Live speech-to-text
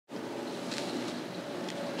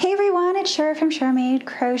it's Shira from Shira Made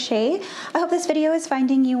Crochet. I hope this video is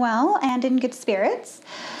finding you well and in good spirits.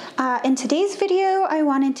 In today's video, I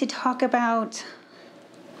wanted to talk about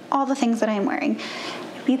all the things that I'm wearing.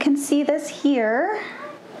 You can see this here,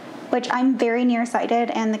 which I'm very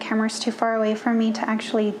nearsighted and the camera's too far away from me to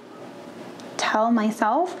actually tell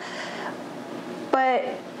myself, but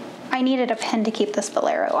I needed a pin to keep this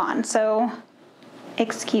Bolero on, so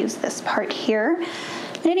excuse this part here.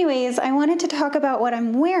 But anyways, I wanted to talk about what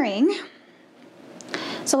I'm wearing.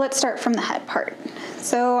 So let's start from the head part.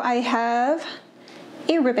 So I have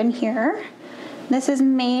a ribbon here. This is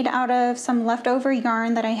made out of some leftover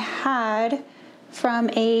yarn that I had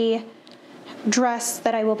from a dress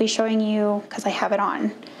that I will be showing you because I have it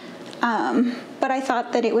on. But I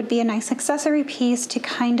thought that it would be a nice accessory piece to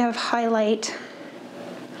kind of highlight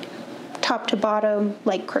top to bottom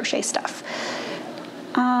like crochet stuff.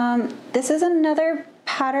 This is another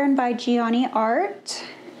pattern by Giani Art,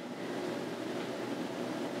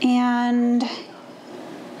 and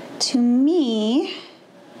to me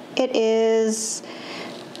it is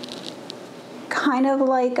kind of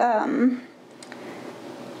like a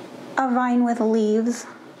vine with leaves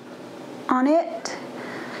on it,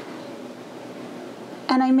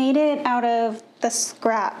 and I made it out of the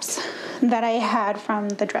scraps that I had from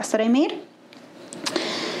the dress that I made.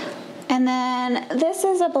 And then this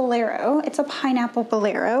is a Bolero. It's a pineapple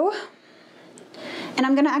Bolero. And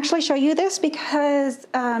I'm gonna actually show you this because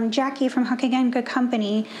Jackie from Hook Again Good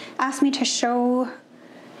Company asked me to show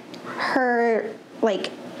her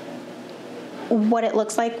like what it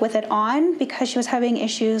looks like with it on, because she was having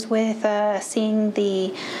issues with seeing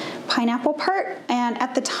the pineapple part. And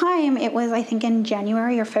at the time, it was I think in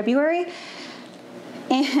January or February,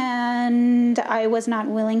 and I was not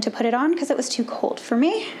willing to put it on because it was too cold for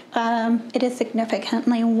me. It is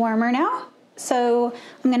significantly warmer now, so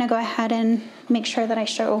I'm gonna go ahead and make sure that I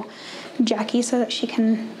show Jackie so that she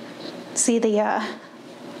can see the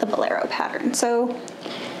Bolero pattern. So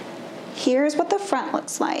here's what the front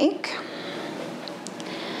looks like,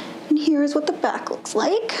 and here's what the back looks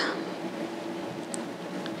like,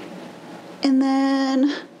 and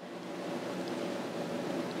then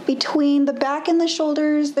between the back and the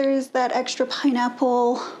shoulders, there's that extra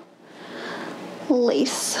pineapple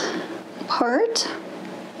lace part.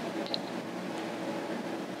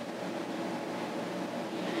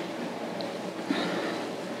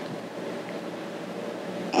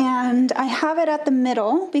 And I have it at the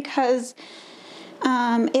middle because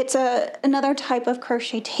it's another type of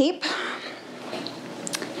crochet tape.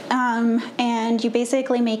 And you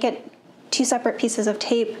basically make it two separate pieces of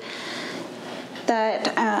tape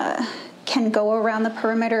that can go around the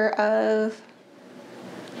perimeter of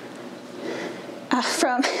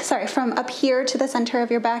from up here to the center of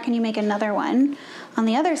your back, and you make another one on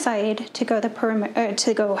the other side to go the perimeter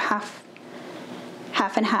to go half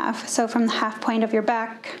and half. So from the half point of your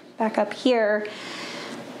back up here,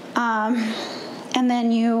 and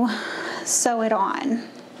then you sew it on.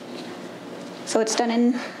 So it's done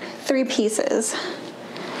in 3 pieces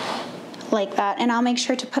like that, and I'll make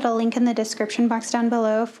sure to put a link in the description box down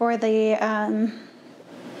below for the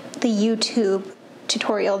YouTube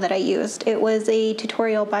tutorial that I used. It was a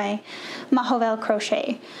tutorial by Majovel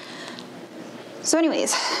Crochet. So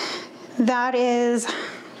anyways, that is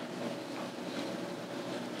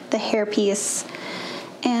the hair piece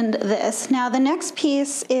and this. Now the next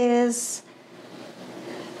piece is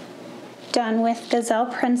done with Gazelle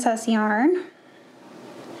Princess yarn,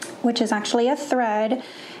 which is actually a thread,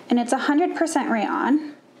 and it's 100%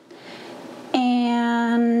 rayon,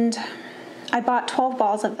 and I bought 12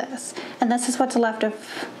 balls of this, and this is what's left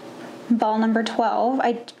of ball number 12.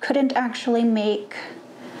 I couldn't actually make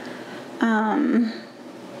a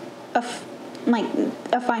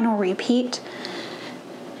final repeat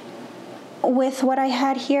with what I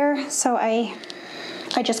had here, so I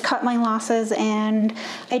just cut my losses, and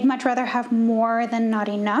I'd much rather have more than not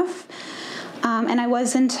enough. And I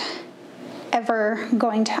wasn't ever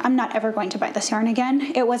going to, I'm not ever going to buy this yarn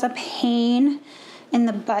again. It was a pain in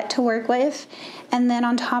the butt to work with, and then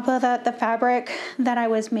on top of that, the fabric that I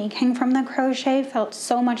was making from the crochet felt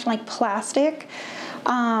so much like plastic.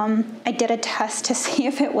 I did a test to see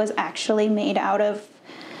if it was actually made out of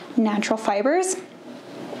natural fibers.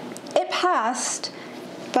 It passed,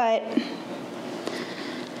 but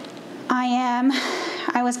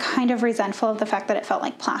I was kind of resentful of the fact that it felt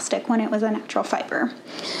like plastic when it was a natural fiber.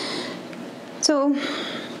 So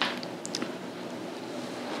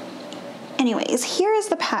anyways, here is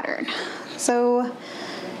the pattern. So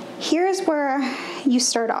here's where you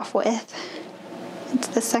start off with. It's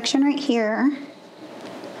this section right here.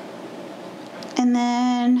 And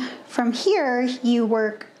then from here, you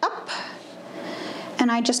work up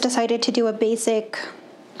And I just decided to do a basic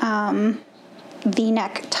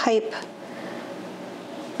V-neck type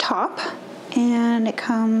top, and it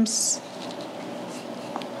comes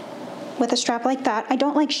with a strap like that. I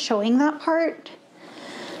don't like showing that part,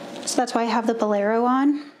 so that's why I have the Bolero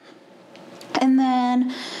on. And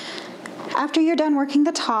then after you're done working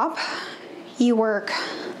the top, you work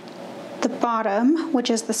the bottom, which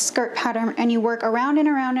is the skirt pattern, and you work around and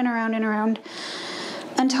around and around and around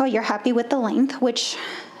until you're happy with the length, which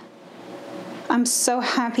I'm so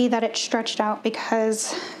happy that it stretched out,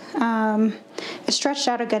 because it stretched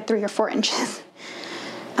out a good 3 or 4 inches.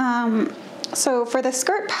 So for the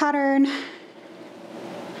skirt pattern,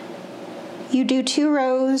 you do 2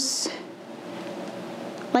 rows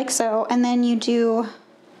like so, and then you do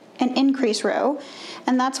an increase row,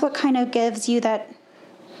 and that's what kind of gives you that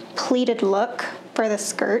pleated look for the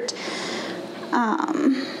skirt.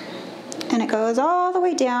 And it goes all the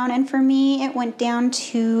way down, and for me it went down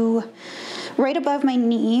to right above my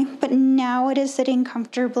knee, but now it is sitting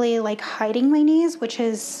comfortably, like hiding my knees, which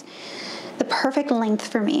is the perfect length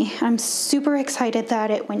for me. I'm super excited that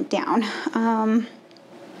it went down.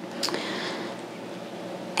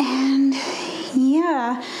 And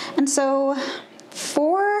yeah, and so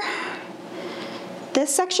for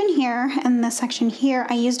this section here and this section here,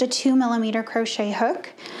 I used a 2mm crochet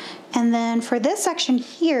hook. And then for this section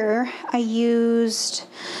here, I used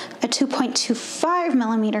a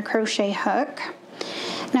 2.25mm crochet hook.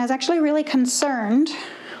 And I was actually really concerned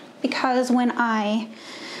because when I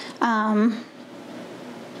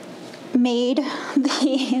made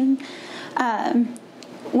the,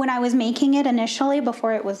 when I was making it initially,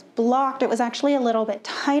 before it was blocked, it was actually a little bit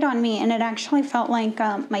tight on me, and it actually felt like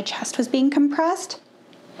my chest was being compressed.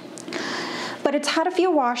 But it's had a few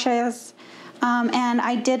washes. And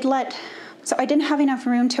I didn't have enough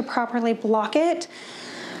room to properly block it.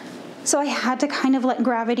 So I had to kind of let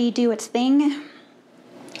gravity do its thing.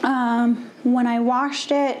 When I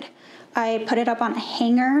washed it, I put it up on a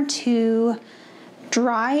hanger to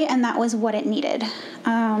dry, and that was what it needed,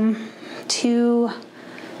 to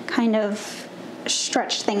kind of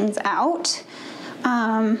stretch things out.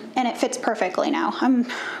 And it fits perfectly now. I'm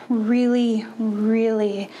really,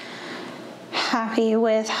 really happy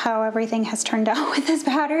with how everything has turned out with this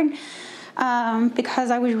pattern,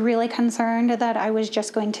 because I was really concerned that I was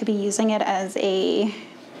just going to be using it as a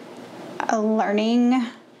learning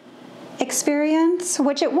experience,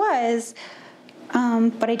 which it was,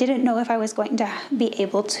 but I didn't know if I was going to be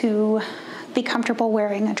able to be comfortable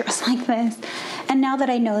wearing a dress like this. And now that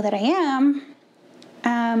I know that I am,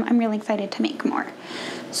 I'm really excited to make more.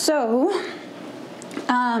 So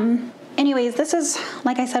anyways, this is,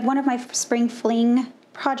 like I said, one of my spring fling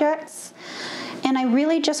projects, and I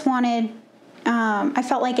really just wanted, I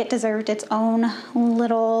felt like it deserved its own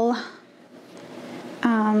little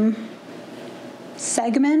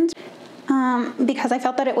segment, because I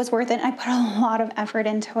felt that it was worth it. I put a lot of effort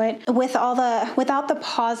into it without the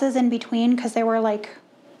pauses in between, because there were like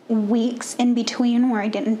weeks in between where I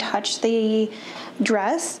didn't touch the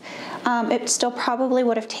dress. It still probably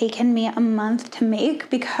would have taken me a month to make,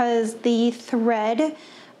 because the thread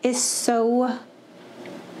is so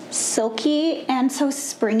silky and so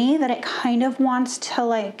springy that it kind of wants to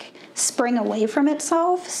like spring away from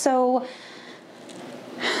itself. So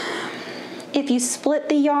if you split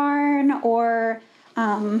the yarn, or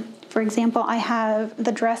for example,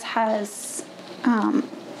 the dress has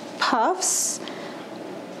puffs.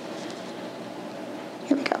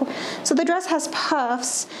 Here we go. So the dress has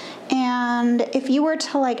puffs, and if you were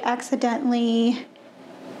to like accidentally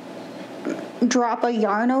drop a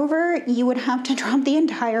yarn over, you would have to drop the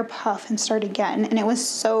entire puff and start again, and it was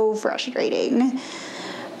so frustrating,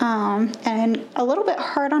 and a little bit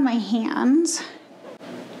hard on my hands.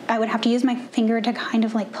 I would have to use my finger to kind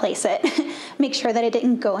of like place it, make sure that it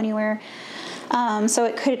didn't go anywhere. So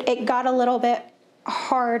it got a little bit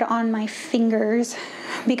hard on my fingers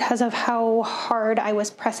because of how hard I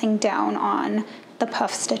was pressing down on the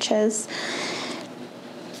puff stitches.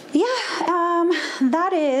 Yeah,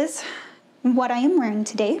 that is what I am wearing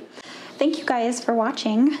today. Thank you guys for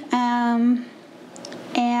watching, and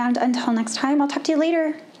until next time, I'll talk to you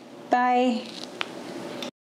later. Bye.